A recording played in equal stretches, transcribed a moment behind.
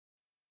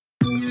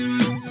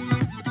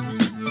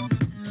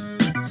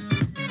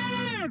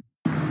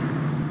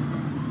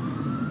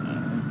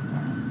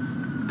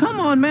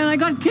on, man. I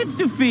got kids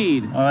to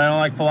feed. Oh, I don't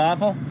like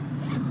falafel?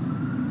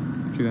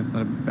 Actually, that's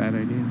not a bad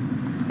idea.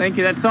 Thank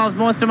you. That solves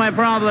most of my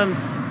problems.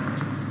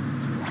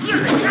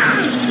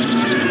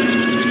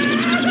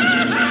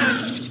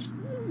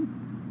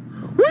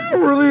 Where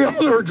were the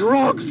other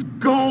drugs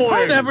going?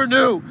 I never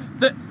knew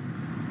that.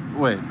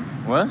 Wait,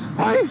 what?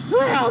 I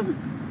said,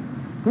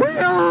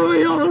 where are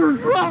the other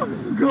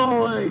drugs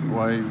going?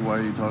 Why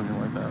are you talking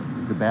like that?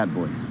 It's a bad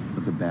voice.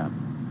 It's a bad.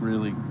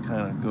 Really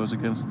kind of goes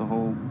against the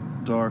whole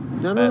dark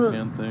No.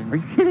 Batman thing. Are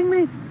you kidding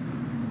me?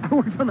 I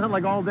worked on that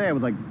like all day. I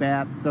was like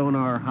bat,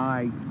 sonar,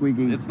 high,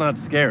 squeaky. It's not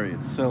scary.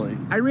 It's silly.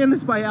 I ran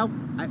this by I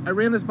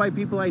ran this by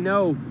people I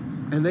know,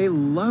 and they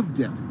loved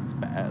it. It's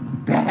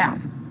bad.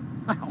 Bad.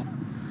 Wow.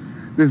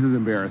 This is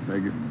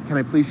embarrassing. Can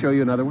I please show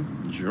you another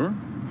one? Sure.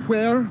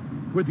 Where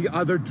would the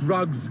other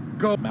drugs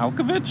go?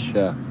 Malkovich?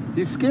 Yeah.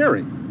 He's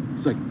scary.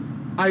 It's like,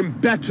 I'm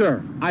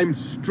better. I'm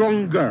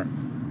stronger.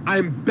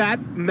 I'm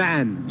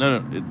Batman.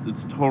 No,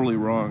 it's totally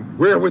wrong.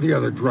 Where were the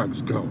other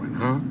drugs going,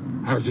 huh?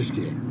 How's this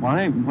game?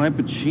 Why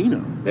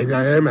Pacino? Maybe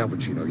I am Al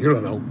Pacino. You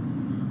don't know.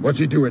 What's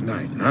he do at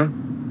night, huh?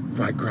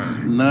 Fight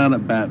crime. Not a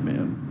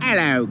Batman.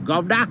 Hello,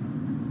 Governor.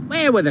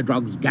 Where were the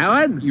drugs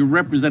going? You're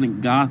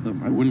representing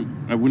Gotham. I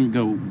wouldn't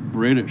go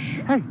British.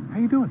 Hey, how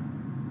you doing?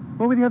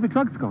 Where were the other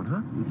drugs going,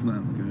 huh? It's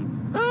not good.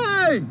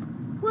 Hey!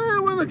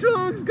 Where were the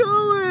drugs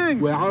going?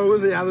 Where were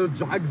the other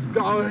drugs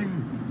going?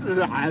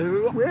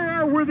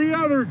 Where were the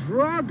other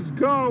drugs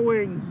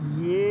going?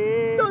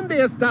 Yeah. ¿Dónde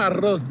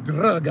están los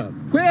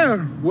drogas?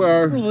 Where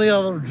were the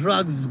other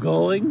drugs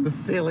going? The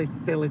silly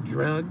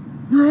drugs.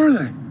 Where are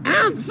they?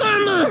 Answer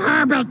me,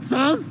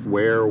 Herbertus!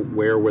 Where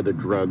were the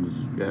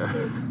drugs?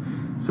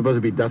 Supposed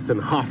to be Dustin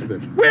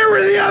Hoffman. Where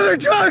were the other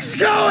drugs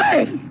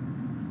going?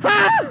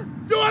 Huh?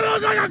 Do I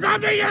look like a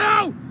copy, you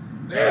know?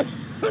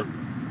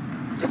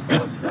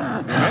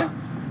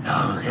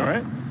 All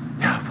right.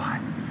 Yeah,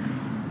 fine.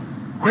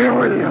 Where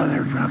were the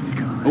other drugs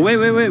going? Oh, wait.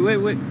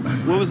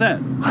 What was that?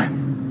 What?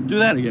 Do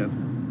that again.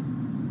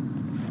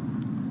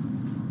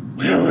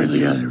 Where were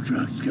the other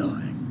drugs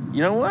going?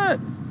 You know what?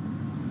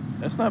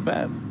 That's not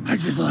bad. I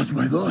just lost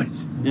my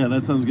voice. Yeah,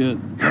 that sounds good.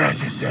 You're not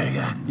just saying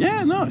that.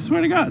 Yeah, no, I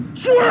swear to God.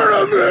 Swear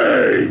to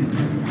me!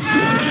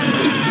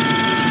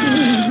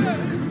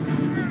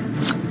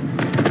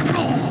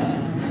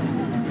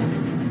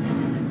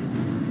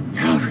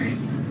 Alfred,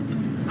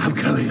 I'm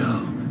coming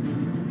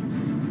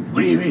home.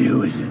 What do you mean,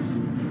 who is this?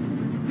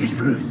 It's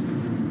Bruce.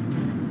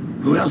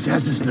 Who else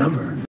has this number?